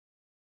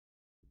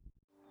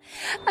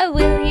Oh,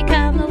 will you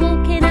come a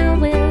walking? Oh,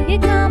 will you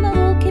come a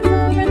walking for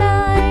a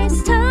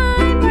nice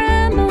time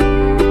ramble?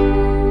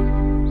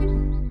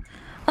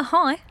 Oh,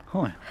 hi.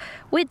 Hi.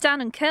 We're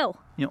Dan and Kel.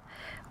 Yep.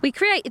 We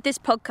created this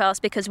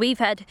podcast because we've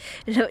had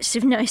lots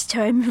of nice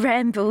time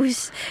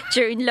rambles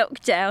during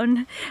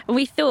lockdown, and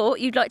we thought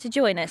you'd like to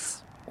join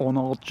us. On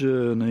our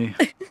journey.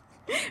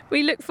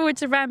 We look forward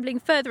to rambling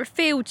further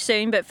afield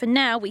soon, but for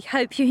now we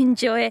hope you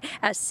enjoy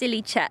our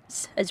silly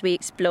chats as we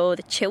explore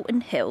the Chiltern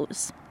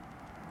Hills.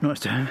 Nice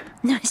time.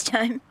 Nice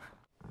time.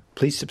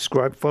 Please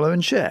subscribe, follow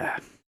and share.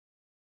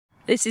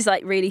 This is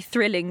like really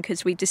thrilling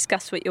because we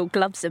discuss what your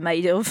gloves are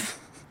made of.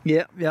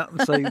 Yeah.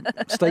 So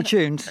stay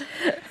tuned.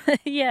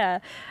 Yeah,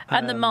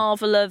 and the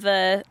marvel of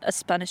a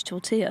Spanish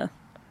tortilla.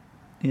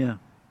 Yeah.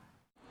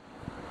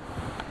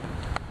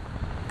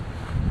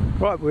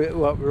 Right, we're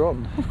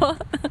on.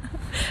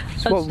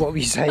 What? What were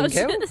you saying,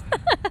 Kel?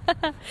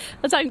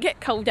 I don't get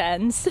cold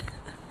hands.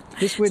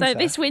 This winter. So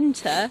this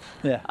winter,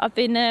 Yeah. I've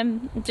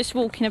been just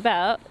walking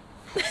about.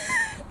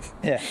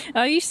 Yeah.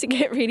 I used to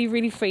get really,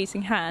 really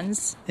freezing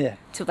hands Yeah.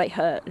 till they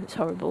hurt. It's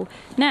horrible.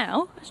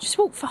 Now, I just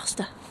walk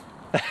faster.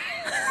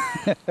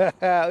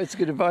 It's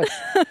good advice.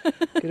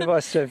 Good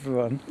advice to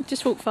everyone.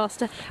 Just walk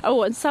faster.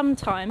 Oh, and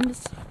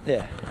sometimes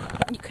Yeah.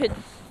 you could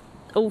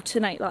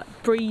alternate like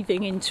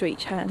breathing into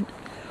each hand.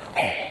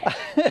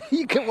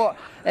 You get what?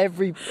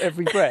 Every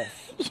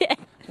breath. Yeah.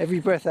 Every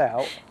breath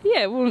out.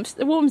 Yeah, it warms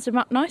them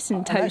up nice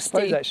and And I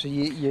suppose toasty. actually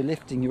you're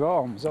lifting your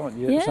arms, aren't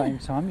you? At Yeah, the same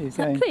time, you're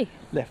exactly. going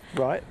left,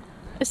 right.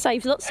 It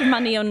saves lots of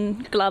money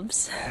on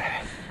gloves.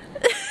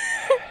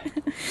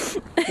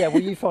 Yeah. Were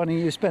you finding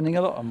you were spending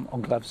a lot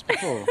on gloves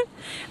before?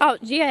 Oh,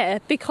 yeah,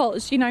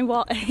 because you know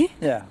what?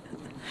 Yeah.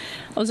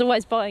 I was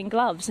always buying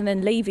gloves and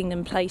then leaving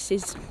them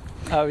places.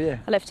 Oh yeah.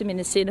 I left them in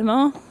the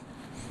cinema.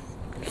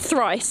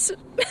 Thrice.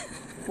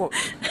 What?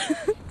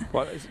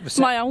 What? It's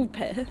My old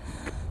pair.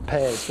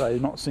 pairs though,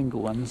 not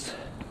single ones.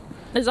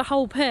 There's a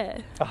whole pair.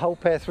 A whole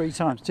pair 3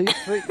 times.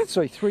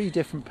 Three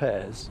different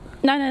pairs.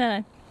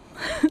 No.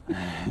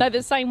 No,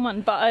 the same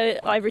one, but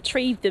I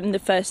retrieved them the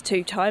first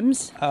 2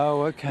 times.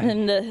 Oh, okay.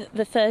 And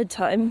the third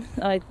time,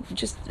 I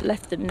just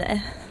left them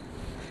there.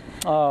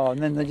 Oh,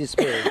 and then they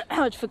disappeared.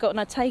 I'd forgotten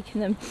I'd taken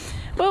them.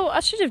 Well, I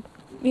should have,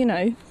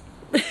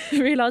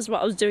 realised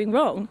what I was doing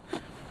wrong.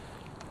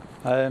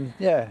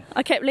 Yeah.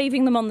 I kept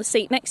leaving them on the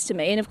seat next to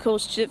me, and of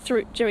course,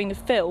 during the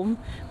film,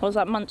 I was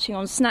like munching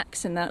on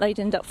snacks and that. They'd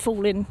end up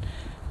falling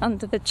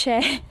under the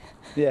chair.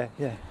 Yeah.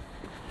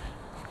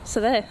 So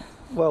there.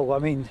 Well, I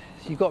mean,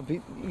 you got to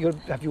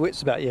have your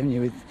wits about you, haven't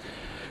you?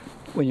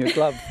 When you're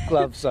a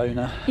gloves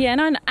owner. Yeah,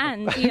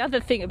 and the other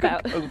thing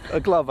about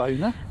A glove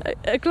owner.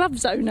 a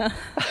gloves owner,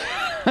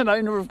 An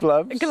owner of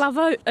gloves.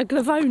 a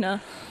glove owner.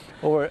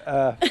 Or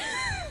a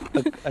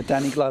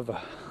Danny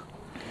Glover.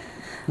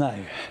 No.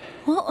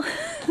 What?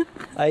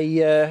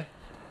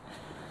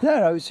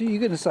 No, so you're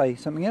going to say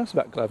something else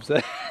about gloves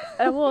there?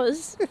 I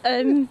was.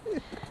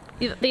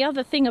 The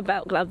other thing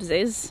about gloves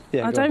is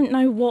Yeah, I go on. don't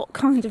know what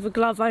kind of a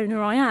glove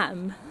owner I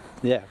am.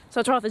 Yeah. So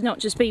I'd rather not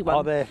just be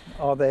one.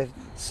 Are there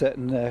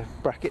certain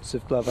brackets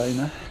of glove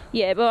owner?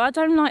 Yeah, but I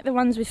don't like the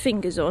ones with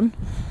fingers on,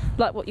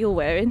 like what you're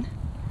wearing.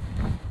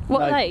 What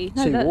No, are they?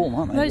 too warm,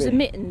 aren't they, Those are really?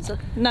 mittens.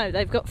 No,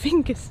 they've got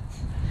fingers.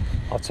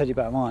 I'll tell you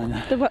about mine.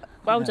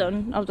 Hold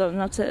on.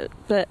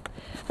 But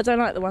I don't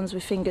like the ones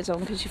with fingers on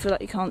because you feel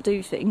like you can't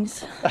do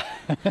things.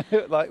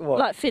 Like what?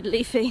 Like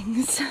fiddly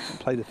things.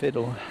 Play the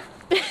fiddle.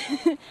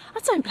 I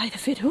don't play the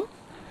fiddle.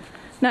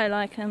 No,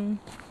 like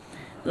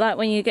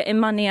when you're getting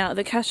money out of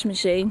the cash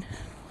machine.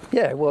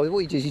 Yeah, well, what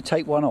you do is you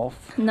take one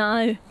off.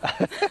 No.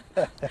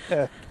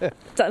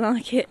 Don't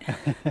like it.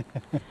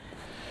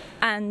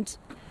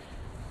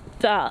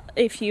 But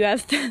if you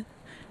have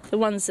the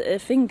ones that are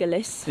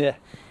fingerless, Yeah.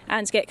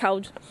 hands get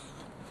cold.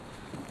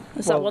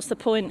 So Well- what's the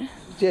point?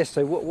 Yeah.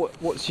 So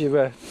what's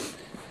your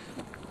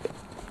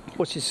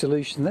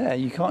solution there?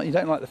 You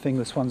don't like the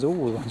fingerless ones, all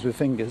the ones with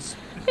fingers.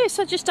 Yes,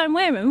 I just don't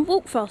wear them.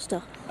 Walk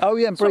faster. Oh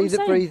yeah, and That's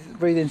what I'm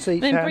breathe into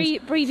each Then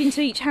hand. breathe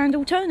into each hand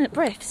alternate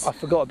breaths. I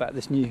forgot about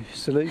this new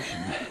solution.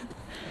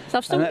 So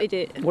I've And sorted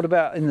it. What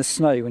about in the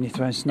snow when you're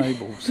throwing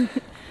snowballs?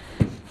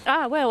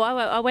 Well,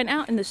 I went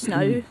out in the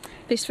snow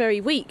this very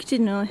week,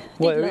 didn't I?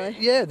 Didn't I?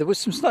 Yeah, there was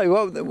some snow.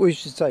 Well, we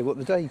should say what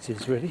the date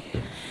is, really.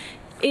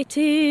 It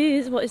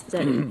is, what is the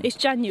date? It's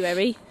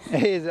January.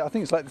 It is, I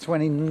think it's like the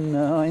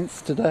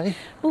 29th today.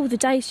 All the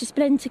days just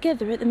blend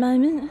together at the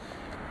moment.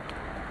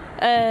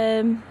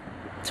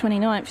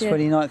 29th, yeah.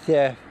 29th,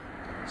 yeah.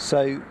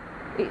 So,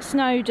 It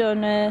snowed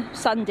on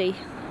Sunday,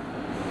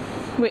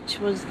 which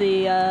was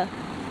the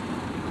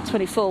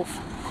 24th.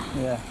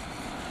 yeah.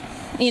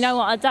 You know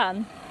what I'd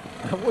done?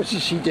 What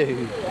did she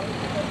do?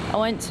 I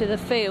went to the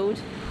field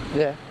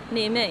Yeah.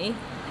 near me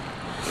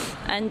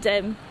and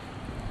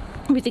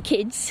with the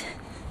kids,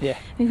 Yeah.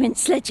 we went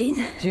sledging.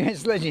 You went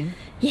sledging,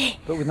 Yeah.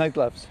 but with no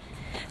gloves.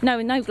 No,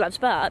 with no gloves,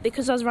 but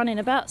because I was running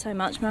about so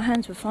much, my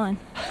hands were fine.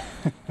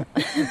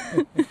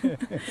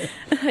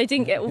 They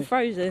didn't get all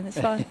frozen, it's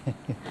fine.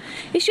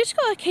 It's just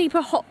got to keep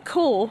a hot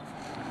core.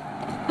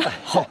 A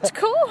hot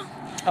core?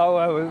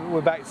 Oh,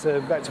 we're back to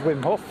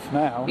Wim Hof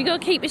now. You've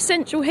got to keep your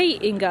central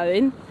heating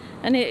going,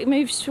 and it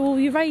moves to all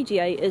your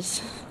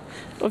radiators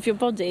of your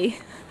body.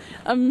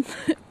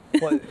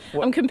 What?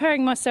 I'm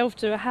comparing myself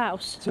to a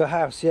house. To a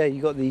house, yeah.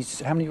 You got these.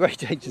 How many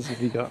radiators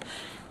have you got?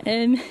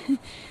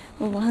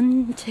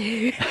 1,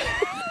 2,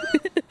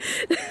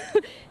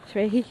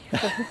 3,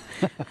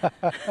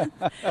 4.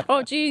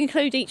 Oh, do you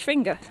include each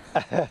finger?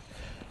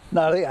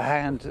 No, I think a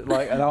hand,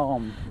 like an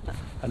arm.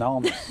 An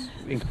arm's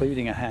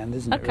including a hand,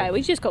 isn't it? Okay, really?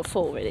 we just got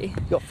 4 really. You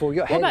got 4. You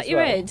got a head. What about as your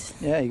well. head?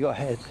 Yeah, you got a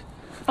head.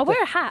 I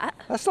wear a hat.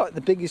 That's like the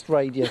biggest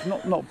radiator.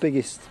 Not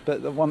biggest,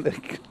 but the one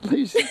that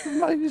loses the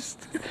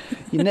most.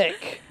 Your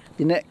neck.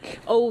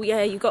 Oh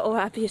yeah, you've got to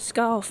have your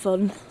scarf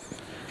on.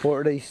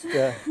 Or at least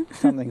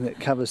something that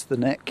covers the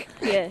neck.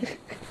 Yeah.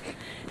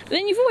 But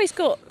then you've always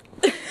got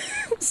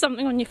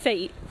something on your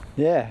feet,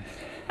 Yeah.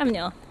 haven't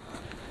you?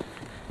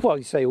 Well,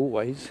 you say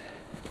always.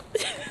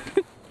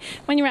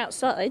 When you're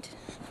outside,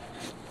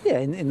 Yeah,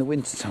 in the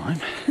winter time.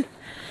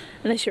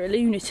 unless you're a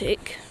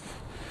lunatic.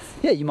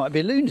 Yeah, you might be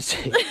a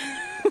lunatic.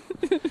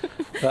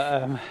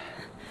 But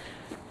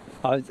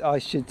I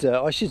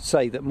should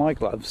say that my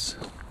gloves.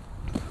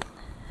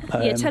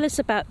 Yeah, tell us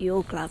about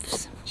your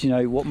gloves. Do you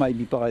know what made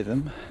me buy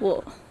them?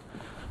 What?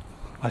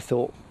 I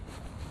thought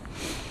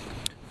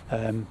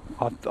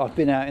I've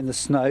been out in the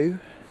snow.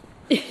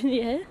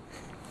 Yeah.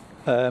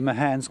 My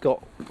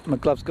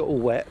gloves got all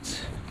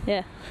wet.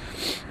 Yeah.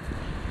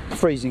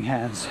 Freezing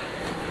hands.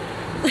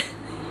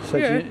 So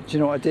Yeah. do you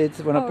know what I did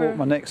when I bought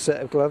my next set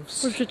of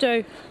gloves? What did you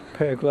do?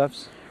 Pair of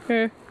gloves.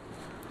 Yeah.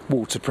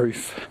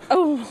 Waterproof.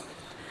 Oh,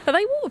 are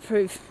they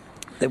waterproof?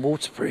 They're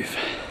waterproof.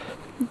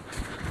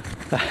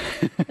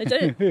 They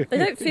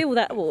don't feel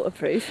that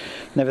waterproof.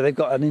 No, but they've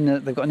got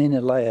an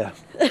inner layer.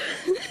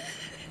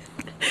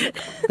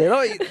 They're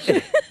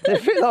a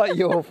bit like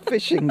your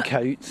fishing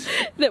coats,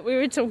 That we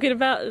were talking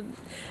about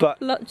but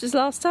just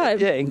last time.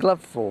 yeah, in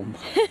glove form.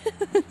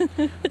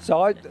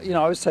 So I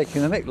was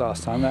taking the mick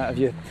last time out of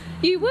you.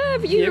 You were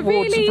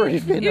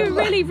waterproof inner layer.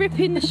 really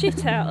ripping the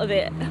shit out of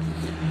it.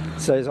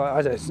 So it's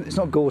like, it's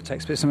not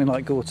Gore-Tex, but it's something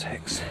like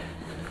Gore-Tex.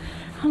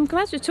 I'm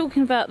glad you're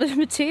talking about the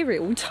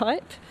material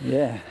type.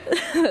 Yeah,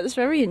 That's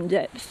very in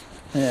depth.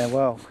 yeah.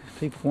 Well,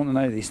 people want to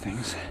know these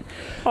things.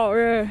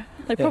 Oh,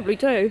 they probably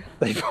do.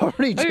 They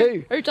probably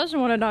do. Who doesn't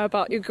want to know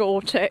about your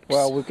Gore-Tex?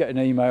 Well, we're getting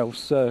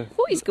emails.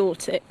 What is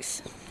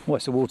Gore-Tex? Well,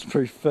 it's a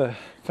waterproof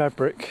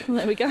fabric. Well,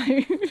 there we go.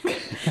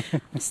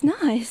 It's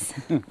nice.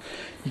 You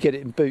get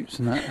it in boots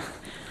and that.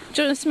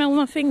 Do you want to smell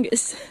my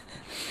fingers?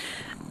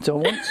 Do I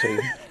want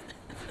to?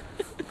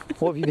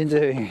 What have you been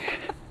doing?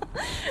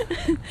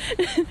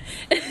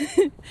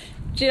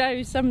 Do you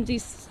know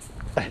somebody's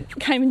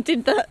came and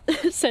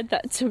said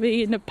that to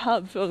me in a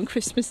pub on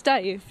Christmas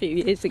Day a few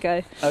years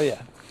ago. Oh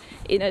yeah.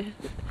 In a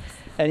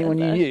Anyone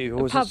you knew? Or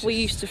a was pub this we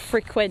just- used to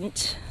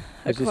frequent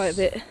Was quite a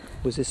this- bit.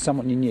 Was this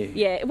someone you knew?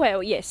 Yeah,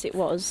 well, yes, it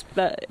was,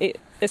 but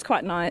it's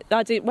quite nice.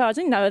 I didn't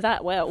know her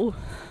that well.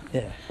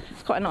 Yeah.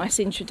 It's quite a nice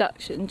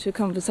introduction to a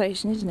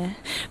conversation, isn't it?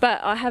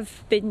 But I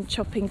have been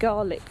chopping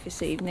garlic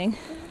this evening.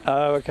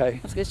 Oh, okay. I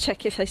was going to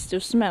check if they still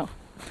smell.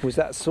 Was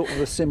that sort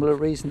of a similar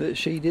reason that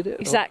she did it?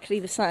 or-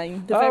 Exactly the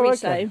same, the Oh, very okay.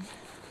 same.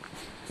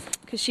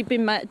 Because she'd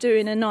been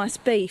doing a nice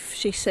beef,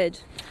 she said.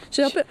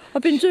 So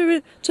I've been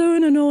doing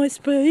a nice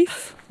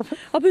beef.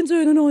 I've been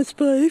doing a nice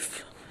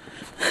beef.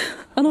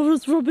 And I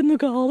was rubbing the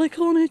garlic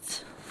on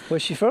it.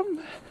 Where's she from?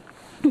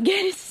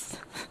 Yes.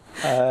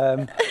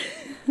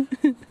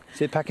 Is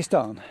it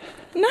Pakistan?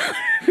 No.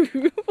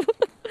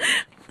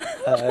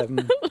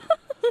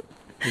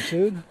 You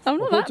doing? I'm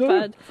not that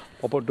bad.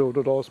 I've been doing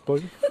a nice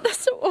beef.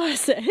 That's not what I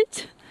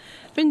said.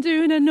 Been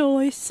doing a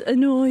nice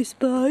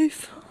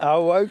beef.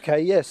 Oh,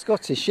 okay. Yeah,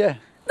 Scottish. Yeah.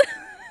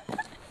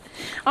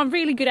 I'm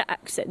really good at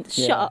accents.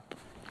 Yeah. Shut up.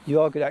 You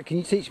are good at. Can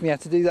you teach me how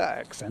to do that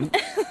accent?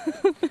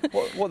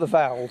 what are the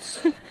vowels?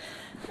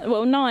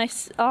 Well,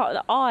 nice.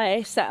 The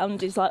I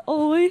sound is like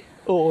oi.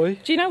 Oi.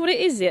 Do you know what it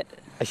is yet?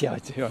 Yeah, I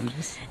do. I'm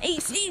just.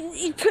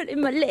 He's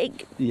putting my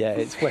leg. Yeah,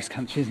 it's West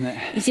Country, isn't it?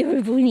 He's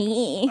a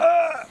bunny.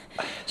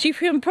 So you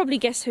can probably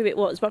guess who it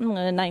was, but I'm not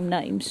going to name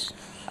names.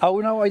 Oh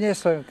no!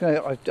 Yes, I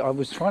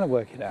was trying to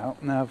work it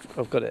out. Now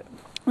I've got it.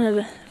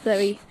 A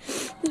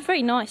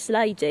very nice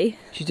lady.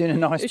 She's doing a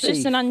nice It's beef.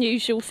 just an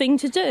unusual thing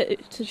to do.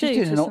 She's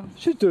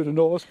doing a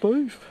nice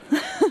beef.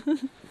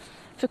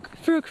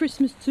 For a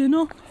Christmas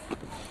dinner.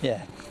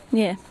 Yeah.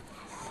 Yeah.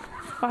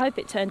 I hope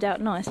it turned out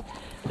nice.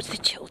 What's the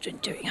children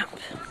doing up?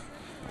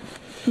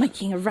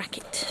 Making a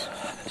racket.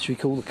 Should we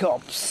call the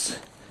cops?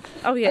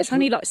 Oh yeah, it's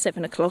only like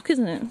 7 o'clock,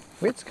 isn't it?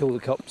 We had to call the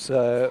cops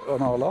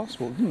on our last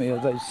walk, didn't we?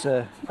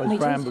 Those We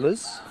did.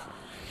 ramblers.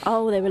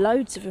 Oh, there were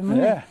loads of them,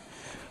 weren't Yeah.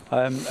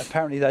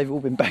 Apparently they've all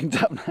been banged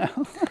up now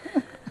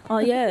there? Oh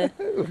yeah.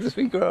 because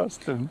we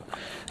grassed them.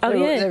 Oh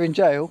yeah. They're in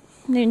jail.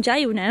 They're in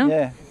jail now.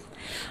 Yeah.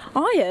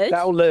 I heard.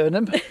 That'll learn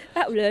them.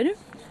 That'll learn 'em.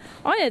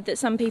 I heard that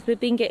some people have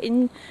been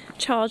getting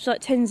charged like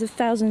tens of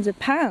thousands of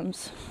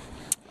pounds.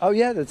 Oh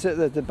yeah,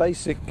 the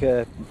basic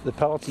the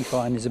party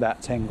fine is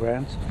about 10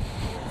 grand.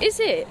 Is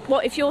it?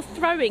 What if you're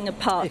throwing a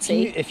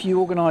party? If you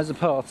organise a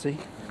party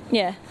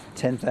Yeah.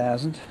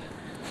 10,000.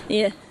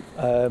 Yeah.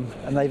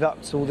 And they've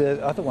upped all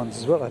the other ones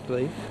as well, I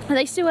believe. Are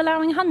they still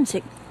allowing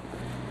hunting?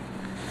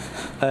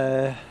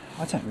 I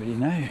don't really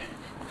know.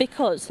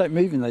 Because Don't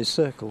move in those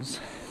circles.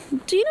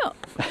 do you not?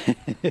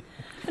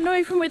 Not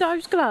even with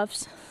those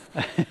gloves.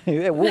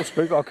 Yeah,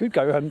 waterproof. I could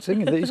go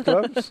hunting in these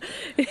gloves.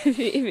 if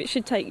it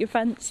should take your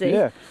fancy.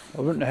 Yeah,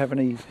 I wouldn't have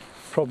any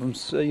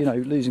problems,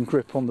 losing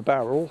grip on the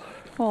barrel,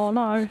 Oh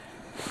no.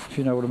 if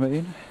you know what I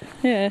mean.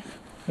 Yeah.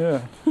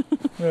 Yeah,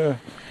 yeah.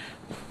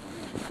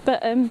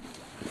 But I was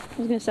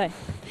going to say,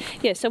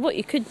 yeah. So what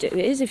you could do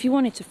is, if you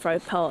wanted to throw a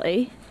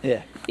party,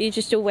 Yeah. you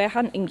just all wear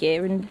hunting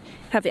gear and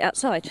have it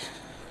outside,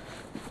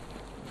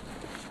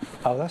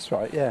 Oh, that's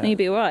right. Yeah. and you'd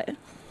be all right.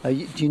 Do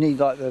you need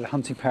like the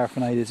hunting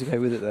paraphernalia to go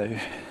with it though?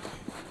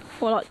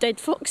 Well, like dead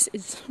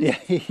foxes. Yeah,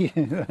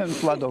 and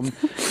blood on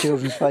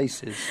children's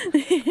faces.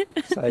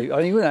 So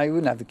you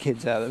wouldn't have the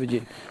kids out there, would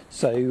you?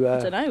 So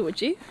I don't know.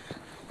 Would you?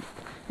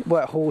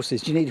 what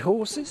horses? Do you need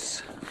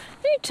horses?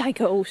 You take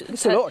a horse.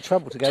 It's a lot of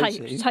trouble to go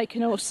to. Take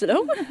an horse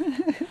along.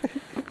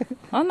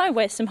 I know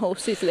where some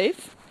horses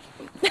live.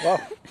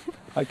 Well,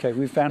 okay,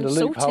 we've found a It's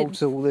loophole sorted.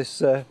 to all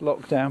this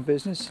lockdown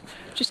business.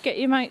 Just get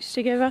your mates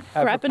together,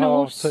 Have grab a an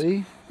horse.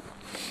 party,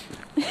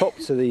 pop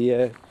to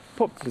the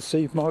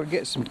supermarket,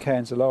 get some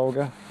cans of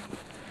lager,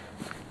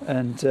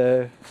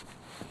 and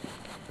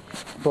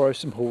borrow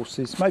some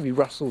horses. Maybe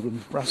rustle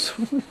them.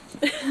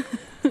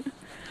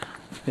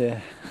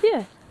 Yeah.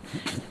 Yeah.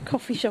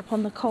 Coffee shop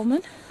on the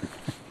Common.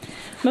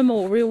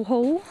 Memorial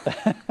Hall.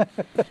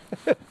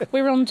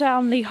 We're on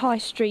Downley High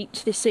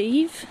Street this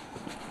eve.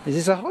 Is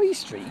this a high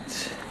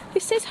street?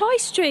 It says High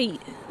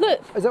Street.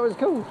 Look, Is that what it's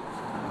called?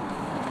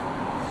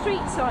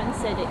 street sign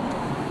said it.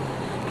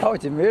 Oh, I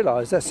didn't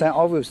realise. I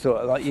always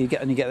thought like you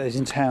only get those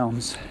in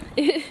towns.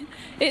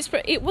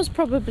 It was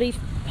probably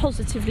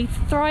positively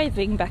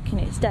thriving back in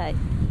its day.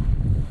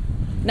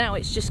 Now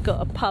it's just got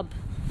a pub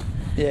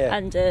Yeah.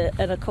 and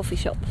a coffee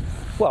shop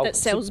well, that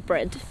sells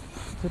bread.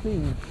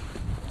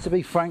 to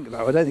be frank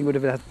though, I don't think we'd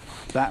have had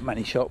that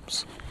many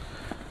shops.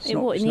 It's In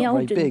not, what, it's in the not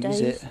very olden big,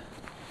 days? is it?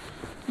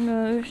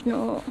 No, it's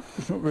not.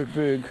 It's not very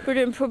big. But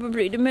then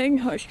probably the main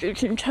high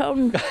street in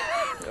town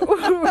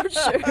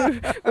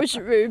was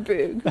very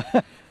big.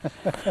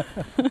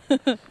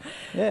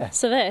 Yeah.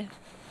 So there.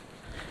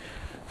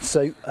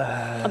 So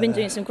I've been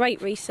doing some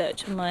great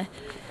research on my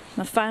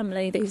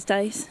family these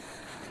days.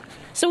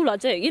 It's all I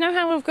do. You know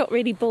how I've got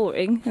really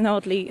boring and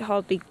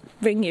hardly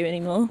ring you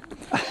anymore?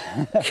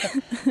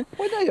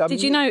 well, no,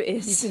 Did you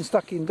notice? You've been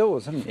stuck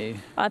indoors, haven't you?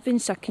 I've been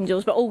stuck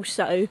indoors, but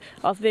also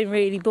I've been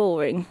really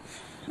boring.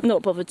 I'm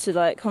not bothered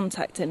to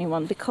contact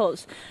anyone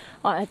because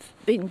I've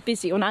been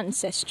busy on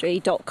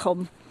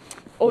Ancestry.com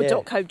or Yeah.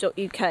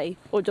 .co.uk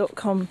or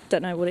 .com.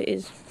 Don't know what it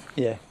is.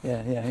 Yeah.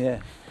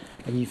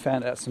 And you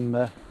found out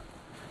some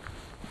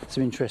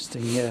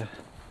interesting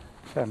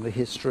family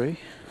history.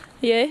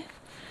 Yeah,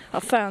 I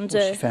found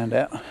What you found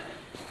out? a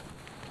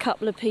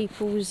couple of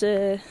people's.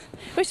 Well,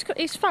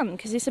 it's fun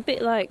because it's a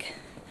bit like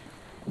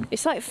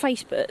it's like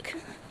Facebook,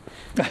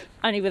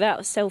 only without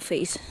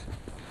selfies.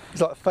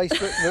 It's like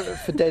Facebook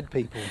for dead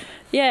people.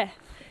 Yeah,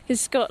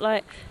 it's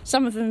got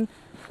some of them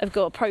have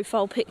got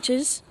profile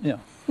pictures. Yeah.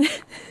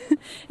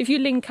 If you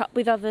link up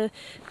with other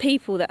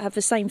people that have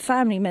the same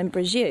family member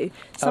as you,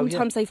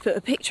 sometimes they've put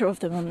a picture of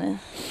them on there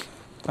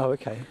Oh,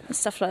 okay. and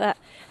stuff like that.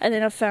 And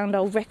then I found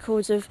old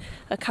records of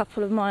a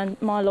couple of my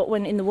lot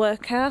went in the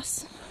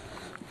workhouse.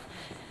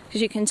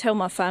 Because you can tell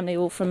my family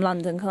all from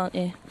London, can't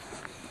you?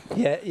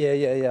 Yeah.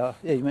 Yeah,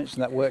 you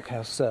mentioned that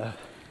workhouse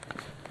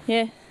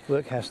Yeah,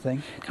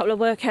 thing. a couple of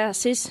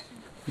workhouses.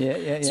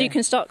 Yeah. So you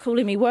can start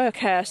calling me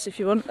workhouse if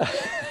you want.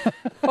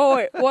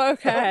 Oi,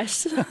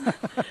 workhouse.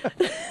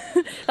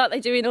 Like they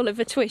do in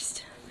Oliver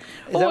Twist.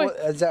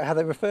 Is that how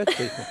they refer to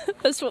people?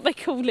 That's what they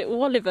call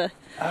little Oliver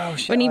Oh,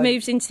 shit. when he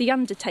moves into the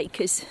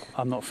Undertakers.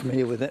 I'm not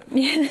familiar with it.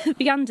 Yeah,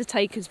 the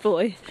Undertaker's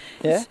boy.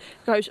 Yeah?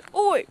 Goes,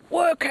 oi,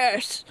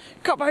 workhouse,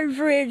 come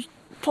over here and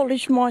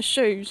polish my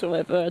shoes or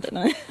whatever, I don't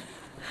know.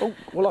 Oh,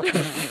 well, I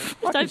can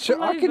Don't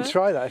fall I can over.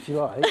 try that if you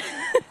like.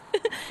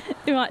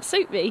 It might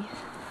suit me.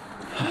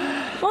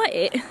 Might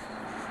it?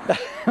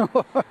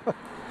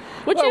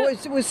 Would you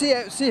We'll see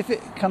if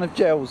it kind of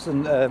gels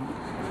and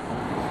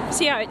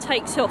see how it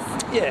takes off?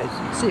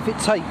 see if it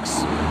takes.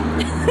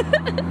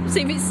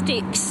 See if it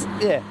sticks?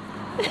 Yeah.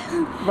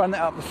 Run it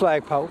up the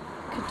flagpole.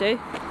 Could do.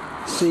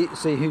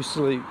 See who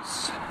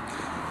salutes.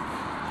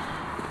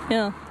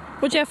 Yeah.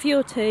 What'd you have for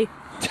your tea?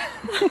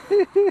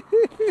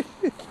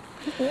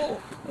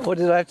 What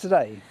did I have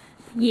today?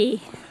 Yeah.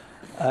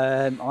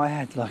 I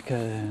had like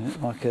a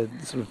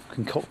sort of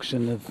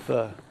concoction of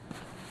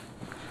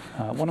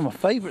one of my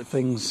favourite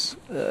things,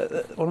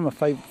 one of my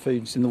favourite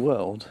foods in the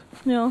world,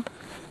 Yeah.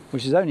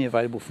 which is only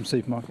available from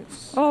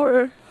supermarkets.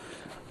 Oh,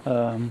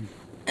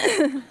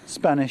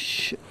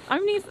 Spanish.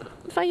 only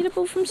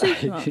available from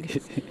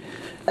supermarkets.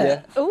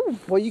 Yeah. Oh.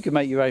 Well, you can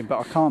make your own, but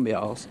I can't be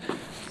arsed.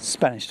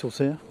 Spanish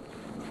tortilla.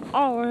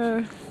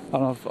 Oh.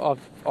 And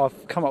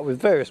I've come up with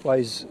various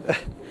ways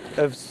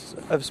of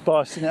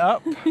spicing it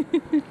up.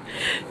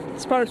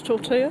 Spanish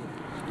tortilla.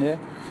 Yeah.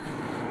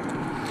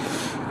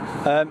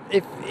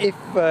 If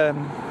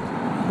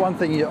one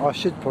thing I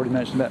should probably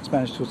mention about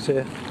Spanish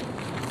tortilla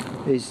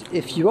is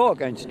if you are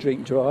going to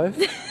drink drive,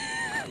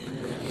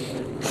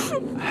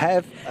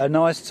 have a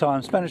nice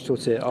time Spanish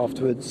tortilla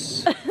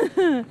afterwards.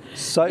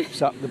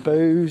 Soaks up the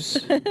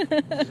booze.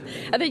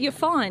 And then you're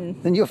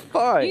fine. Then you're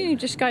fine. You can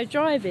just go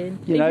driving,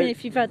 You know, even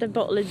if you've had a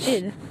bottle of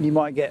gin. You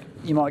might get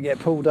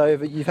pulled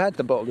over. You've had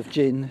the bottle of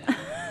gin.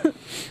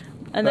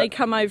 And they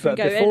come over and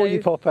go, before hello. you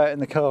pop out in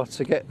the car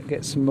to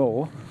get some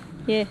more,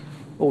 Yeah.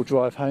 or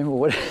drive home or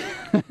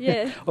whatever.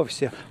 Yeah.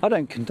 Obviously, I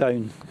don't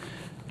condone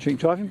drink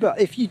driving, but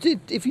if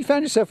you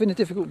found yourself in a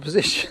difficult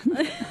position,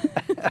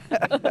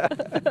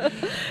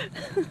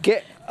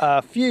 get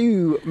a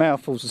few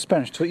mouthfuls of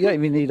Spanish tortilla. You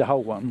don't even need a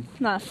whole one.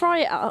 No, fry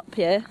it up,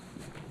 yeah.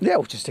 Yeah,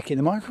 or just stick it in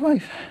the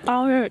microwave.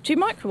 Oh, do you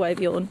microwave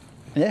yours?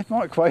 Yeah,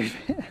 microwave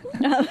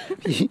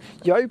it.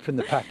 you open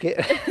the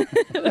packet.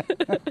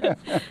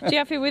 Do you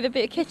have it with a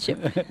bit of ketchup?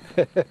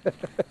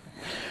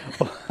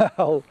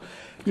 Well,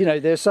 you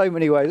know, there's so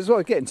many ways. That's what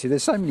I'm getting to.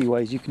 There's so many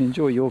ways you can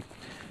enjoy your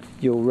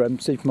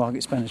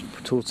supermarket Spanish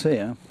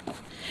tortilla.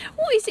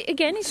 What is it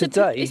again? It's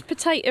it's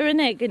potato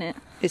and egg, isn't it?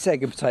 It's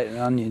egg and potato and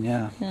onion,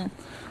 yeah. Yeah.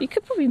 You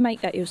could probably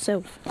make that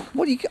yourself.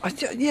 What do you?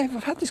 Yeah,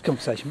 I've had this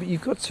conversation, but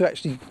you've got to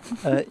actually.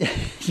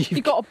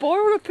 You've got to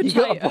boil the potato.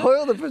 You've got to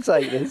boil the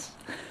potatoes.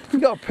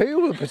 You've got to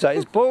peel the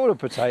potatoes, boil the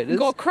potatoes. You've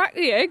got to crack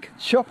the egg.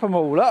 Chop them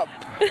all up.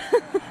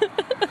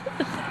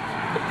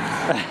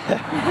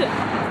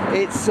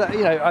 It's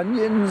you know,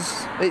 onions.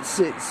 It's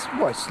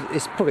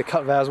probably a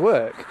couple of hours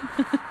work.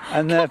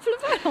 And Couple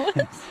of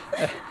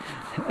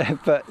hours.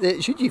 but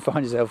should you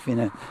find yourself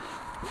in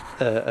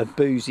a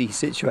boozy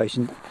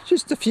situation,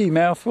 just a few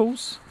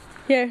mouthfuls.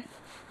 Yeah.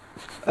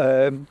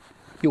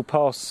 You'll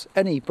pass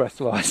any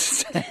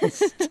breathalyzer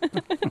test.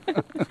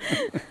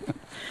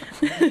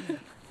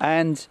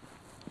 And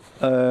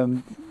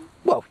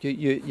well,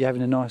 you're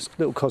having a nice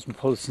little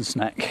cosmopolitan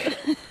snack.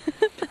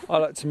 I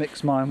like to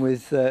mix mine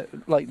with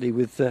lately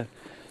with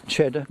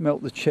cheddar,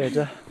 melt the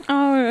cheddar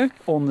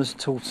on the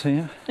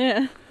tortilla.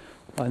 Yeah.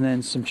 And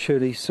then some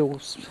chili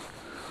sauce,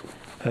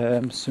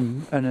 and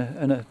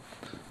a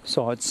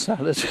side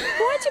salad.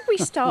 Why did we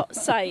start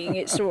saying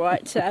it's all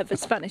right to have a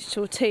Spanish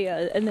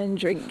tortilla and then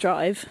drink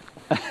drive?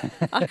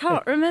 I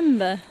can't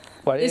remember.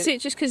 Well, Is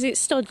it just because it's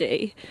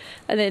stodgy?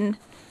 And then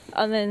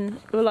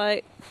we're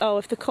like, oh,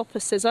 if the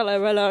copper says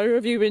hello,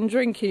 have you been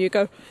drinking? You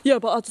go, yeah,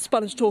 but I had a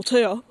Spanish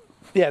tortilla.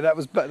 Yeah, that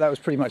was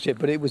pretty much it.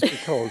 But it was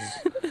because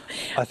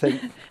I think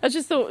I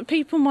just thought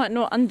people might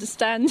not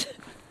understand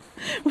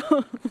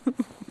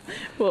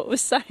what we're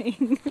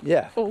saying.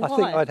 Yeah, Or I think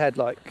why. I'd had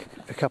like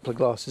a couple of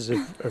glasses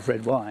of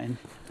red wine,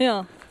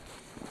 Yeah.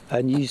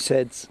 and you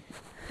said,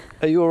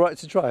 "Are you all right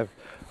to drive?"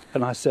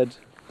 And I said,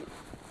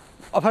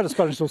 "I've had a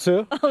Spanish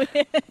tortilla." Oh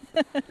yeah.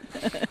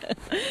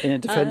 In a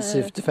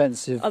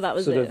defensive Oh, that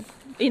was sort it. of.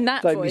 In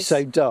that Don't voice. be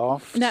so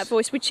daft. In that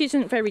voice, which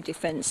isn't very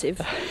defensive.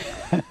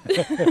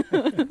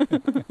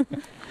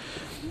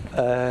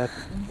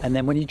 And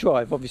then when you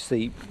drive,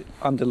 obviously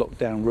under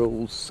lockdown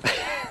rules,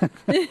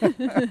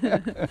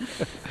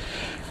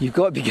 you've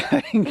got to be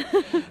going.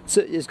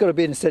 So it's got to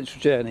be an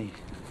essential journey.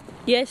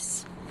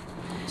 Yes.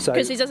 So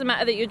Because it doesn't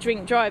matter that you're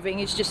drink driving,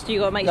 it's just you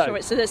got to make No. sure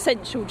it's an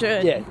essential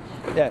journey.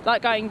 yeah,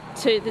 Like going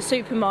to the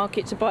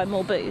supermarket to buy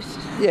more booze.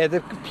 yeah.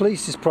 The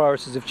police's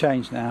priorities have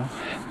changed now.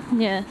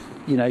 Yeah.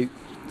 You know,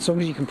 as long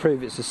as you can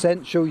prove it's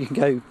essential, you can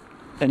go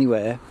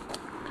anywhere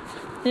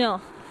Yeah.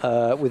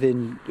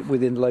 within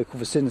the local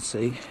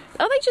vicinity.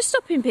 Are they just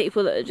stopping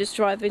people that are just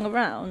driving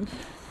around?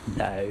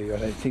 No, I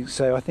don't think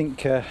so. I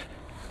think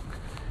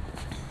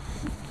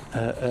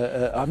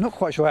I'm not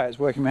quite sure how it's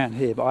working around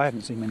here, but I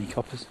haven't seen many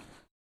coppers.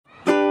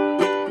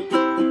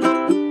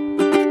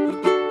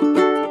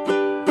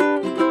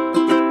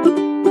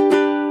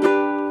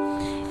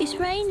 It's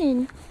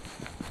raining.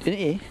 Didn't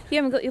you? You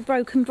haven't got your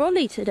broken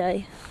brolly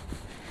today.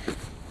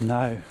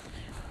 No.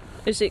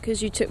 Is it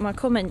because you took my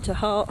comment to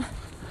heart?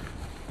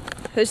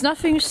 There's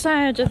nothing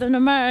sadder than a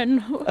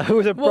man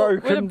With a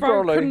broken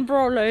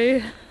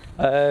brolly.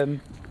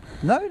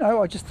 No.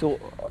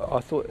 I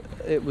thought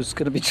it was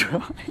going to be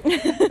dry.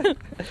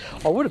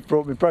 I would have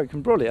brought my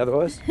broken brolly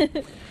otherwise.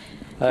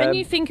 Can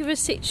you think of a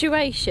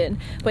situation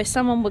where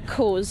someone would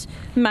cause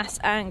mass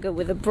anger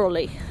with a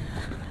brolly?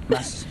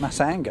 Mass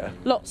anger.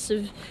 Lots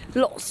of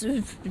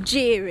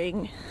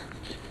jeering.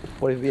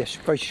 What if it be a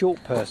very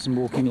short person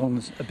walking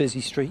along a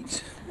busy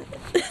street?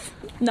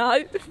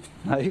 No,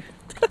 No.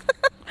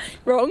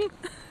 wrong.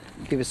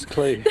 Give us a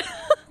clue.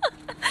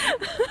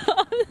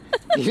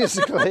 Give us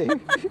a clue.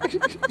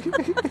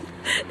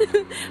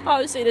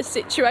 I was in a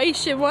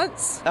situation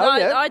once. Oh,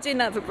 yeah? I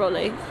didn't have a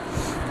brolly.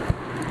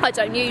 I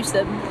don't use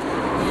them.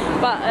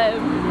 But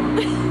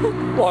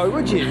Why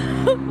would you?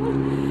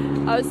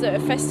 I was at a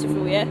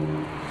festival, yeah,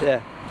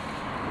 Yeah.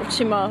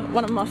 watching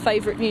one of my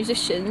favourite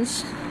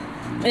musicians,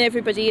 and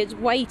everybody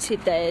had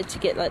waited there to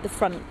get like the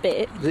front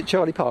bit. Was it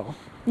Charlie Parr?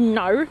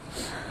 No.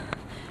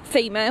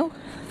 Female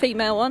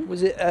one.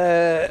 Was it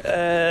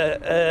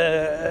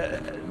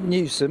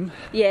Newsom?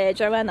 Yeah,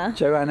 Joanna.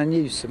 Joanna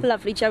Newsom.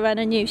 Lovely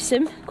Joanna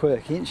Newsom.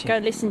 Quirky, isn't she? Go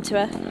and listen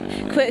to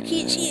her.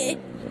 Quirky, isn't she?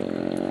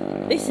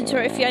 Listen to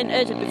her if you ain't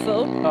heard her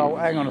before. Oh,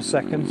 hang on a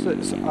second.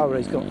 He's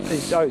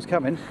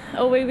coming.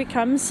 Oh, here he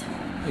comes.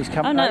 He's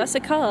coming. Oh no, that's a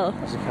car.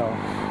 That's a car.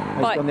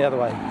 He's Right. gone the other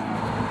way.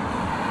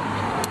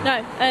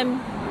 No,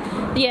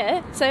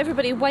 yeah, so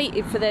everybody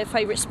waited for their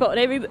favourite spot,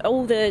 and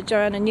all the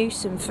Joanna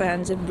Newsom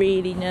fans are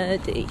really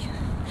nerdy.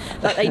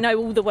 Like, they know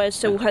all the words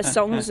to all her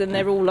songs, and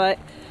they're all like,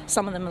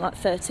 some of them are like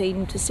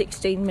 13 to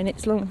 16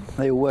 minutes long.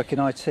 They all work in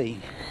IT.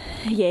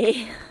 Yeah,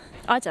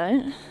 I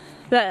don't.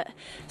 But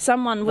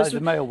someone was...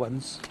 Those are male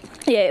ones.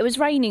 Yeah, it was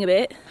raining a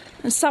bit,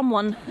 and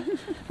someone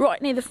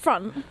right near the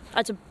front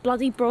had a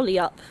bloody brolly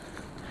up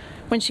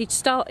when she'd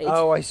started.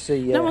 Oh, I see,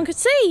 yeah. No one could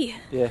see.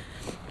 Yeah.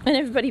 And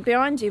everybody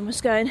behind him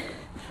was going,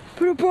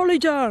 put a brolly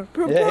down,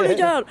 put a brolly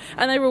down.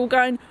 And they were all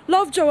going,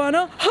 love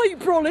Joanna, hate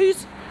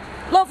brollies.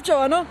 Love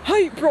Joanna,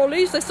 hate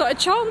brollies. They started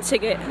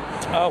chanting it.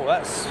 Oh,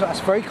 that's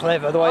very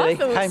clever, the way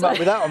they came up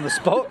with that on the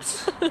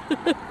spot.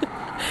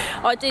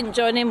 I didn't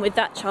join in with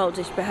that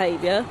childish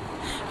behaviour,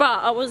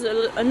 but I was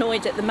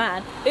annoyed at the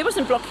man. It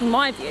wasn't blocking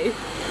my view,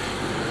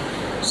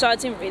 so I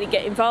didn't really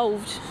get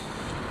involved.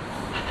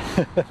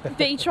 But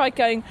he tried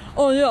going,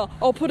 oh yeah,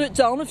 I'll put it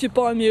down if you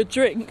buy me a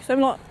drink. So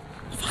I'm like,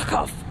 fuck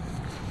off.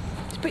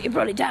 Just put your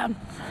brolly down.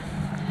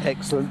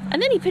 Excellent.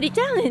 And then he put it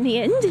down in the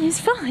end, and it's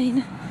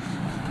fine.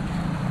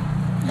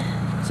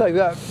 So,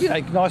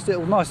 nice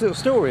little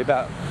story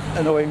about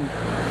annoying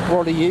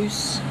brolly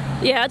use.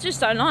 Yeah, I just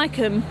don't like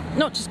them.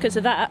 Not just because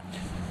of that.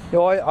 You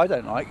know, I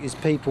don't like is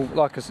people,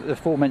 like the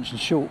aforementioned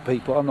short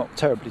people. I'm not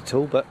terribly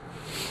tall, but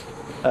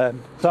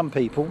some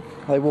people,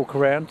 they walk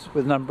around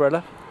with an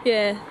umbrella.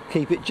 Yeah.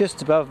 Keep it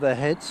just above their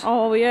heads.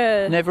 Oh,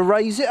 yeah. Never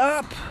raise it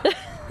up.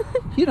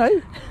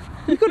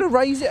 You've got to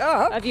raise it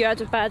up. Have you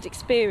had a bad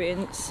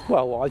experience?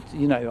 Well, I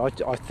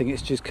think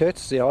it's just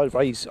courtesy. I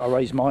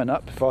raise mine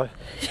up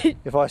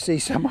if I see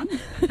someone.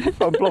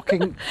 If I'm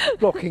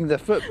blocking the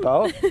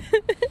footpath.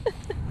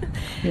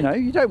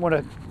 You don't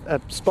want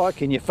a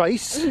spike in your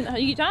face. No,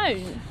 you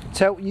don't.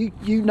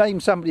 You name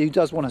somebody who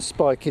does want a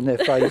spike in their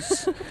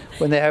face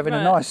when they're having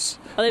a nice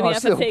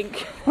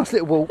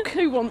little walk.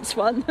 Who wants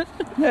one?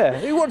 Yeah,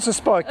 who wants a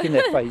spike in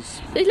their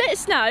face? Let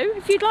us know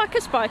if you'd like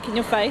a spike in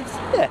your face.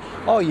 Yeah,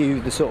 are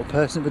you the sort of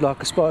person who would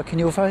like a spike in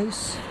your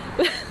face?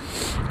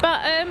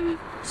 But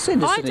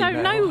Send us I an don't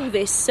email. know all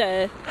this.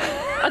 I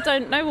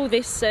don't know all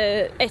this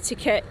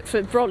etiquette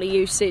for brolly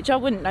usage. I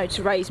wouldn't know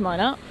to raise mine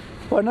up.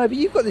 Well, no, but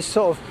you've got this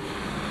sort of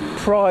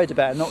pride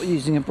about not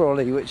using a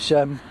brolly, which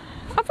I'd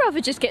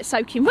rather just get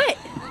soaking wet.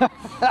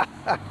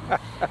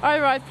 I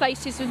arrive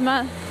places with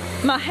my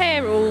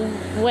hair all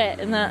wet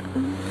and that.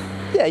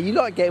 yeah, you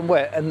like getting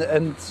wet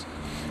and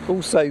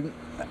also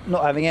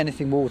not having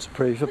anything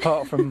waterproof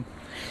apart from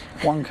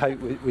one coat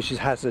which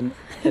has an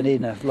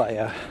inner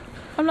layer.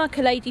 I'm like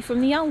a lady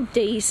from the old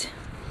days.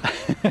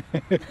 Yeah.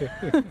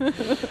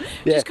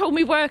 Just call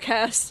me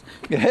workhouse.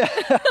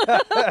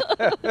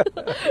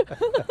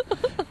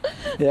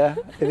 Yeah,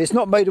 if it's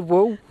not made of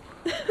wool,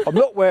 I'm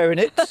not wearing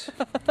it.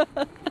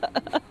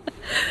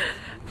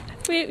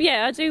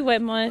 Yeah, I do wear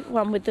my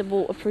one with the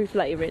waterproof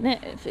layer in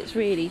it if it's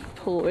really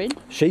pouring.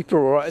 Sheep are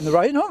all right in the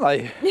rain, aren't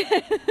they?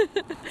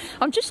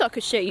 I'm just like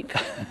a sheep.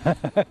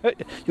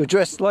 You're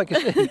dressed like a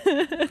sheep.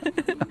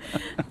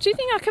 Do you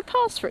think I could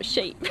pass for a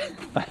sheep?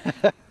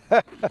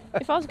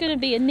 If I was going to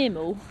be a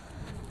nimble,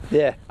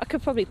 Yeah. I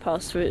could probably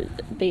pass for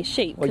be a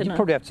sheep. Well, you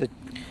probably have to,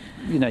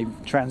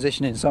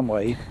 transition in some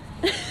way.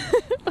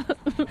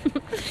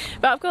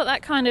 But I've got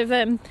that kind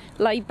of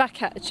laid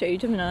back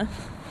attitude, haven't I?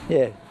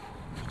 Yeah.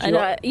 And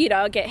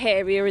I get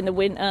hairier in the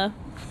winter.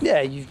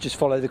 Yeah, you just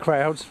follow the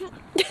crowds.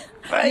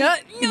 No,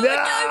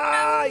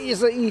 You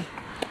see.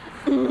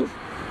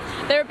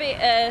 they're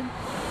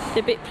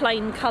a bit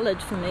plain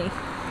coloured for me.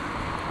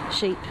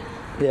 Sheep.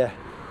 Yeah.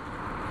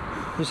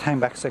 Just hang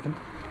back a second.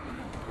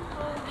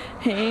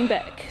 Hang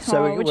back.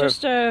 So we're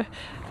just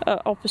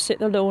opposite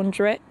the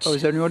laundrette. Oh,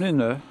 is there anyone in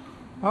there?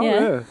 Oh, Yeah.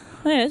 yeah.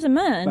 Oh, yeah, there's a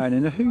man. Man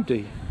in a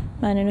hoodie.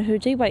 Man in a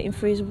hoodie waiting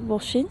for his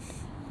washing.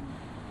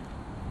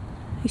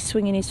 He's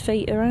swinging his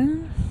feet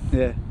around.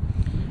 Yeah.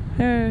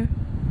 Uh,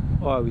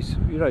 Oh, he's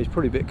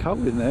probably a bit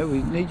cold in there.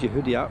 We need your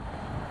hoodie up.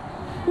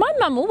 my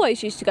mum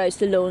always used to go to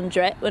the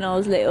laundrette when I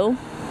was little.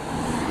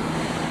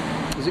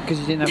 Is it because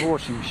you didn't have a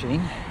washing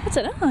machine? I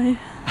don't know.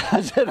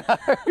 I don't know.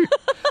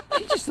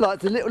 She just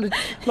liked a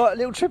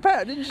little trip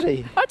out, didn't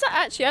she?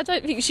 I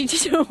don't think she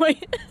did always.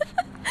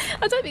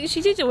 I don't think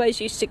she did always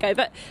used to go,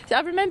 but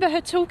I remember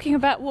her talking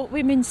about what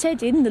women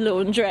said in the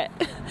laundrette.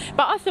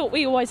 But I thought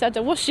we always had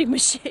a washing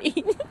machine.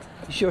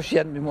 You sure she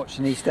hadn't been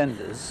watching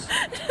EastEnders?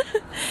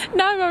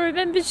 No, I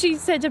remember she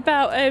said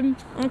about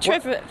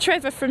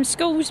Trevor from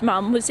school's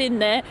mum was in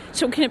there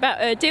talking about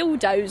her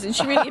dildos, and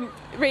she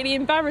really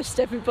embarrassed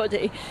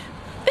everybody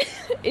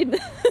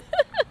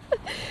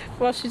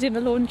while she's in the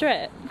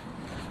laundrette.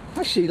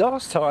 Actually,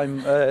 last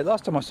time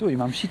I saw you,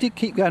 Mum, she did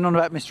keep going on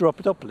about Mr.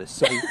 Papadopoulos.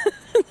 So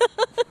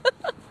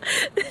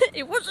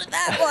It wasn't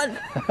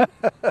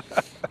Cotton.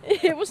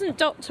 It wasn't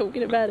Dot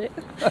talking about it.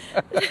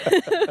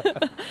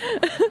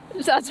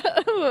 So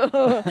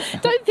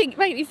don't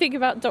make me think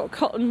about Dot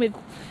Cotton with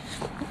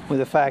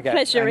a fag out.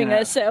 pleasuring hanging out.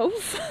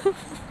 herself.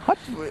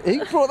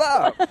 Who brought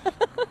that up?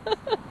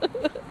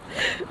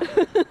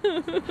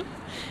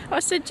 I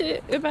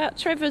said about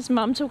Trevor's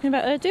mum talking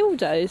about her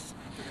dildos.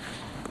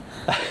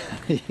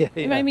 Yeah.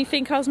 It made me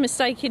think I was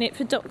mistaking it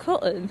for Dot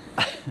Cotton.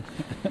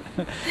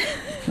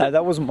 No,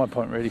 that wasn't my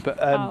point really, but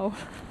Oh.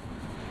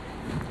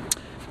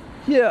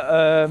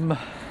 yeah.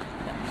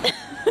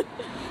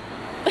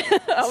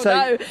 Oh So-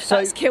 no, so-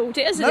 that's killed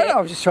it, hasn't No, it?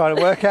 I was just trying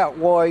to work out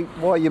why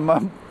your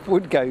mum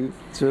would go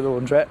to a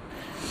laundrette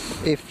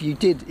if you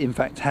did in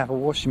fact have a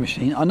washing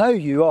machine. I know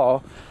you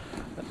are,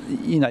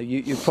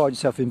 you pride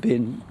yourself in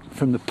being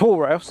from the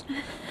poorhouse,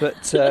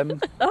 but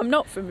I'm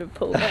not from the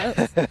pool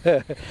house.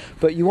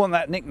 but you want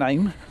that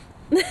nickname,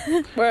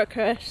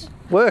 Workhouse.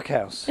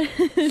 workhouse.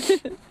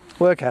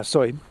 Workhouse,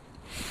 sorry.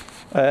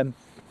 But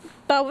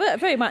I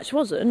very much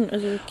wasn't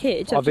as a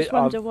kid. I just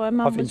wonder why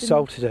Mum I've was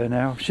insulted her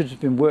now. Should have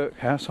been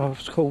workhouse.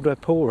 I've called her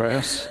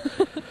poorhouse.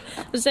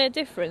 Was there a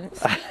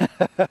difference?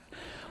 I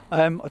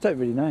don't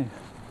really know.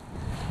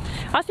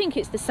 I think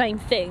it's the same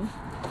thing.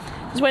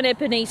 Because when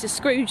Ebenezer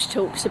Scrooge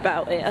talks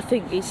about it, I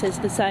think he says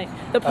the same.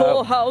 The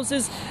poor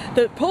houses,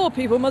 the poor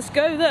people must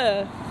go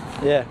there.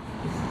 Yeah.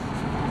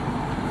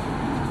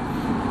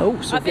 Oh,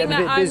 so I think getting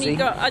a that bit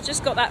busy. I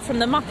just got that from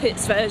the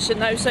Muppets version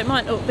though, so it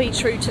might not be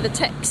true to the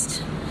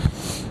text.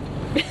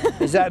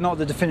 Is that not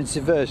the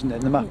definitive version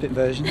then, the Muppet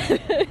version?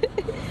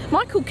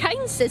 Michael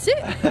Caine says it.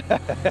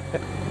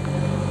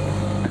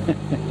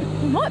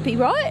 You might be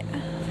right.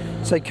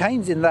 So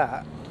Kane's in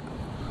that.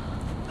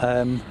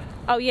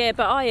 Oh yeah,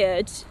 but I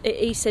heard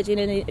he said in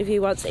an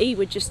interview once he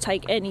would just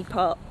take any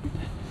part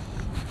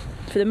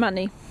for the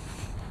money.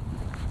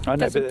 I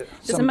know,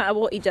 Doesn't matter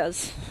what he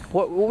does.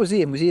 What was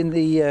he in? Was he in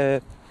the?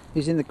 He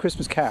was in the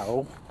Christmas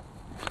Carol.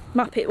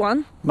 Muppet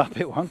one.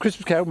 Muppet one.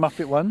 Christmas Carol.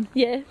 Muppet one.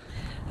 Yeah.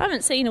 I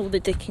haven't seen all the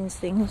Dickens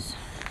things.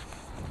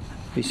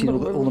 Have you seen all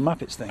the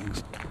Muppets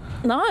things?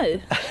 No.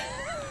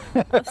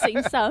 I've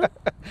seen some.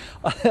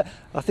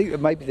 I think that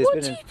maybe there's What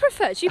been. do you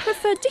prefer? Do you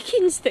prefer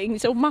Dickens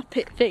things or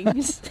Muppet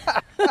things?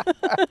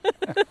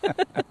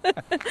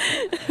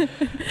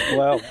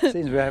 Well,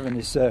 seems we're having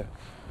this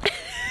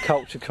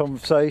culture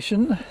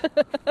conversation.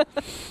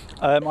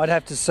 I'd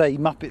have to say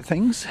Muppet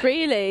things.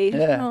 Really?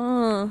 Yeah.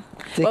 Oh.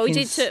 Well,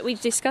 Dickens- we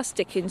discussed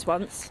Dickens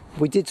once.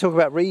 We did talk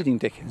about reading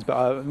Dickens,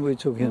 but we were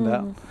talking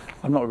about.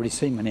 I've not really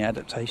seen many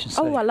adaptations.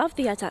 So. Oh, I love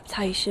the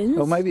adaptations.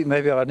 Well,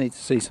 maybe I need to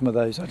see some of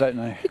those. I don't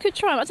know. You could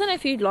try them. I don't know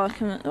if you'd like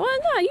them. Well,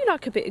 no, you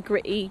like a bit of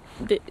gritty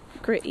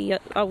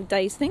old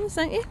days things,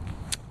 don't you?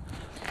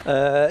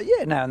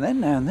 Yeah, now and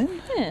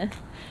then. Yeah.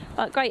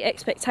 Like Great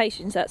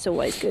Expectations, that's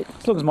always good.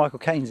 As long as Michael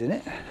Caine's in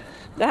it.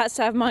 That has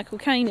to have Michael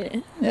Caine in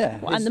it. Yeah.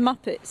 And the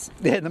Muppets.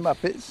 Yeah, the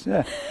Muppets.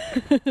 Yeah.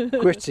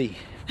 Gritty.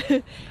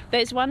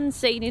 There's one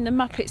scene in the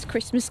Muppets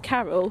Christmas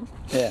Carol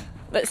Yeah.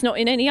 that's not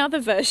in any other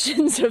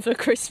versions of A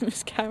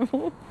Christmas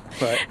Carol.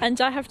 Right. And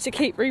I have to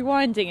keep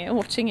rewinding it and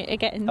watching it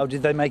again. Oh,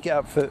 did they make it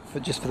up for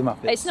just for the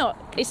Muppets?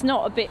 It's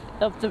not a bit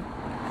of the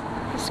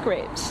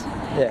script.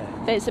 Yeah.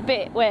 There's a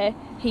bit where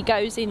he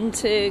goes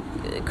into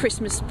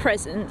Christmas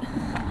present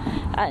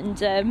and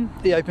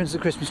He opens the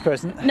Christmas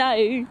present.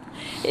 no,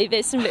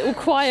 there's some little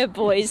choir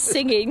boys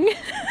singing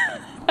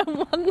and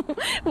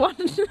one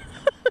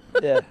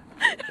Yeah.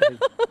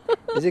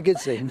 Is it a good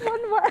scene?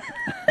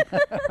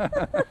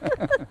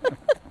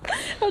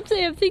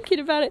 I'm thinking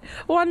about it.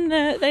 One,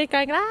 they're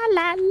going la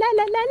la la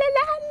la la la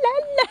la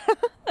la,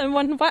 and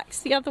one whacks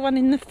the other one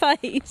in the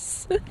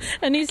face,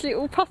 and his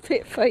little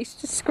puppet face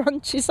just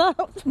scrunches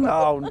up.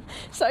 Oh,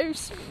 So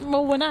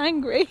small and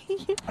angry.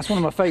 that's one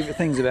of my favourite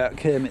things about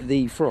Kermit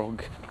the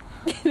Frog.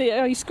 He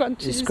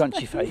scrunches His his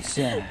scrunchy face.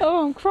 Yeah.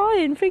 Oh, I'm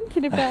crying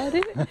thinking about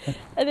it.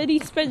 And then he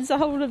spends the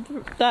whole of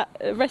that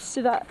rest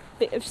of that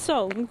bit of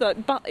song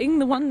like butting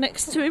the one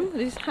next to him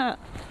with his hat.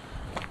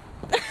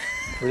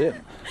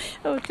 Brilliant.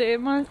 Oh dear,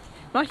 my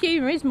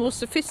humour is more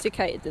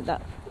sophisticated than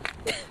that.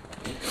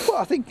 Well,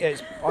 I think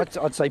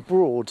I'd say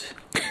broad.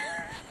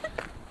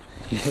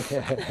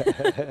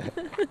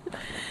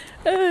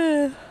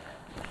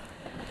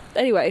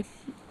 Anyway,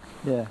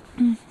 Yeah.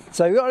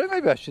 So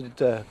maybe I should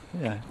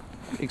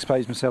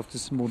expose myself to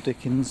some more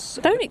Dickens.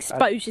 don't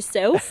expose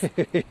yourself.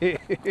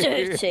 Dirty.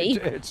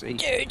 Dirty.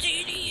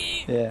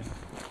 Dirty. Yeah.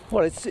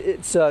 Well, it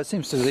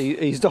seems to have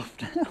eased off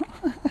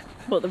now.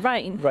 What, the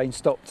rain? Rain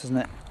stopped, hasn't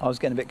it? I was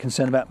getting a bit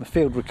concerned about my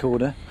field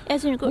recorder.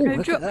 Hasn't got Ooh, no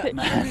look at that, droplets.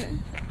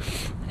 man.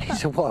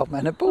 He's a wild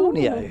man of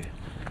Borneo.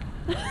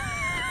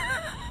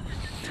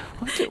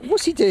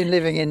 What's he doing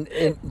living in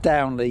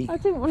Downley? I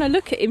didn't want to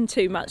look at him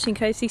too much in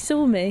case he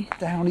saw me.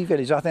 Downley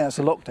Village. I think that's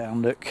a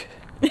lockdown look.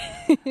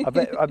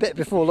 I bet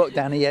before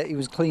lockdown he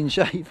was clean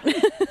shaven.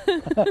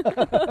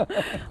 Well,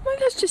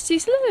 that's just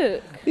his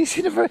look. He's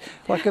in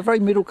a very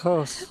middle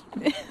class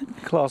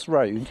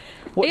road,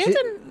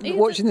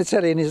 watching the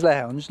telly in his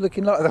lounge,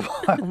 looking like the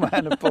wild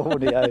man of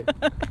Borneo.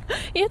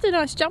 You had a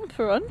nice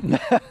jumper on.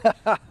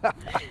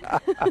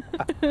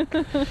 You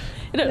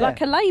look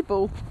like a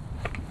label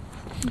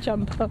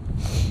jumper.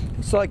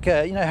 It's like,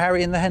 you know,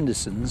 Harry and the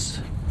Hendersons?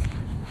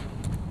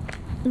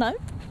 No,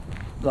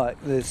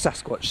 Like the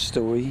Sasquatch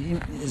story.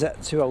 Is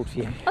that too old for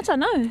you? I don't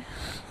know.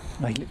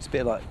 No, he looks a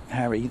bit like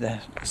Harry, the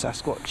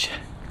Sasquatch.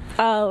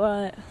 Oh,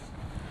 right.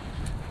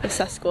 The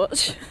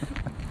Sasquatch.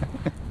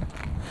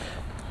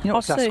 You know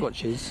what I see.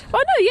 Sasquatch is?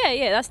 Oh, no,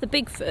 yeah, that's the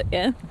Bigfoot,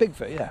 yeah.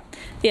 Bigfoot, yeah.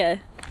 Yeah.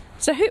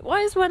 So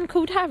why is one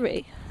called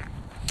Harry?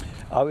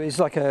 Oh, it was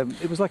like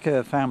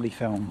a family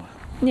film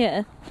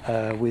Yeah.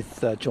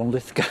 with John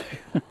Lithgow.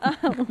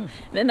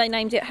 Then they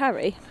named it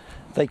Harry.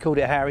 They called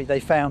it Harry. The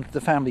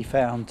family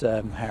found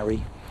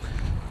Harry.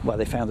 Well,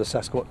 they found the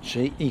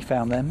Sasquatch. He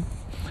found them.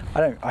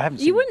 I haven't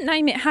seen You wouldn't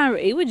name it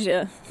Harry, would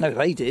you? No,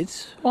 they did.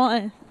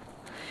 Why?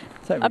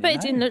 Don't I bet really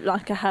it didn't know. look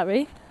like a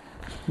Harry.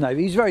 No,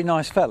 he's a very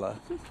nice fella.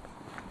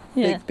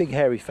 Yeah. Big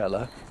hairy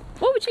fella.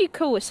 What would you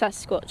call a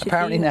Sasquatch?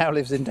 Apparently if you... now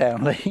lives in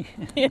Downley.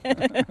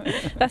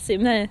 That's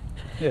him there.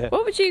 Yeah.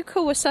 What would you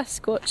call a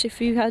Sasquatch if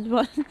you had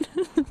one?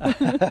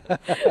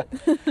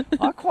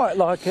 I quite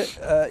like it,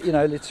 you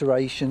know,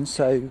 alliteration.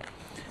 So,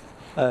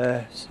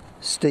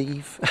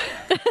 Steve,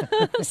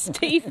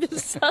 Steve the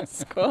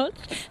Sasquatch.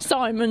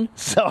 Simon.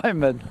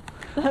 Simon,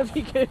 That'd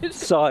be good.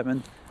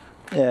 Simon.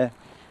 Yeah.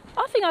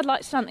 I think I'd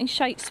like something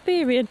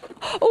Shakespearean.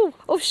 Oh,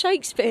 of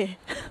Shakespeare.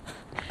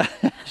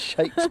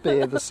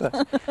 Shakespeare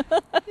the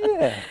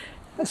yeah,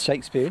 that's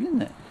Shakespearean,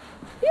 isn't it?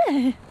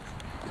 Yeah.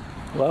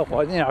 Well,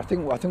 you know, I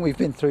think we've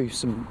been through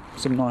some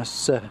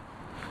nice,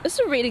 There's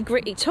some really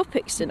gritty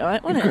topics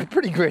tonight, wasn't it?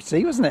 pretty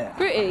gritty, wasn't it?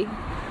 Gritty.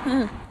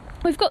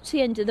 We've got to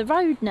the end of the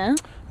road now.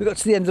 We got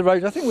to the end of the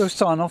road. I think we'll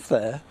sign off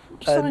there,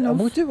 Sign off. and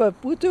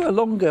we'll do a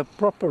longer,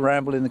 proper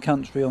ramble in the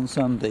country on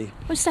Sunday.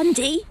 On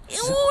Sunday.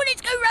 Oh,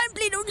 let's go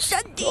rambling on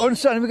Sunday. On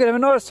Sunday we're going to have a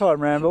nice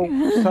time ramble.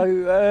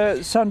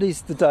 So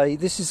Sunday's the day.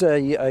 This is a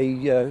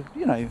you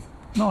know,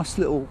 nice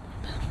little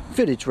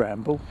village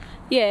ramble.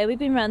 Yeah, we've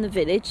been around the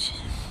village.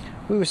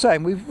 We were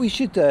saying we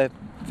should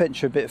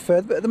venture a bit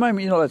further, but at the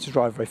moment you're not allowed to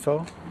drive very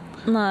far.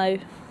 No.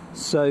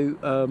 So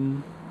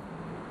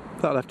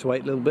that'll have to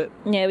wait a little bit.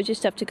 Yeah, we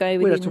just have to go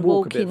We'll have within to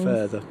walk a walking bit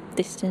further.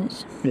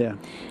 distance. Yeah.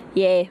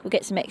 Yeah, we'll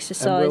get some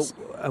exercise.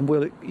 And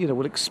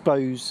we'll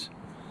expose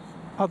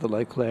other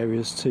local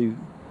areas to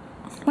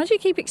Why do you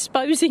keep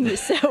exposing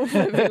yourself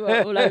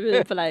everywhere, all over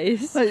the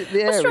place? the What's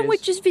areas. wrong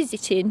with just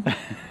visiting?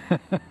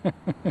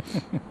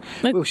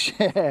 We'll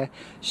share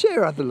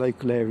other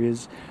local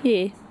areas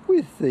Yeah.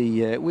 with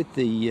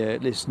the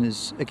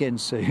listeners again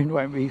soon,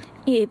 won't we?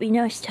 Yeah, it'd be a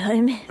nice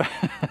time.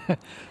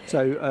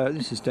 So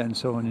this is Dan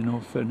signing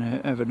off, and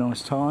have a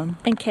nice time.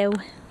 And Kel.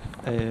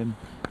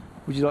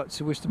 Would you like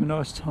to wish them a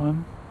nice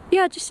time?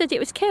 Yeah, I just said it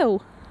was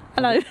Kel.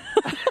 Hello.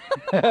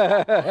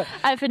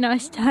 Have a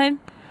nice time.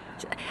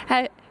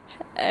 Say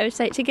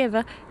it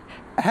together.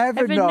 Have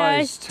a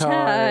nice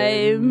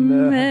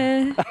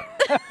time.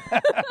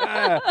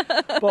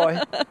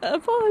 Bye.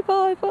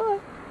 Bye.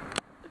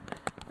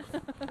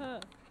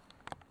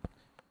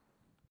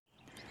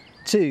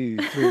 2,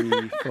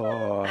 3,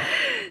 4.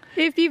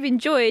 If you've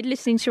enjoyed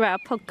listening to our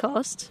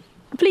podcast,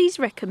 please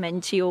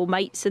recommend to your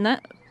mates and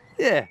that.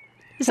 Yeah.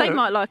 'Cause they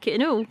might like it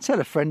and all. Tell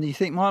a friend you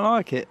think might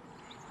like it.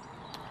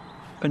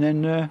 And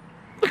then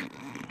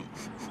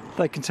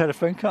they can tell a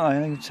friend, can't they?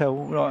 They can tell,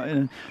 right,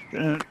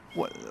 and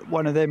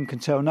one of them can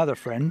tell another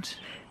friend.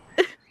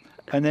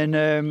 And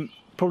then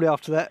probably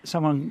after that,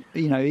 someone,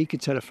 you know, he could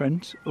tell a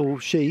friend, or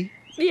she.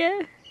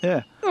 Yeah.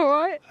 Yeah. All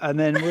right. And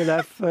then we'll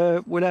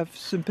have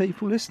some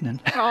people listening.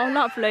 Oh,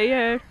 lovely,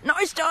 yeah.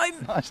 Nice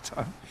time. Nice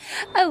time.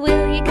 Oh,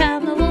 will you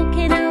come a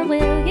walking? Oh,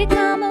 will you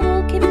come a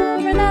walking for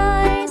a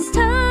nice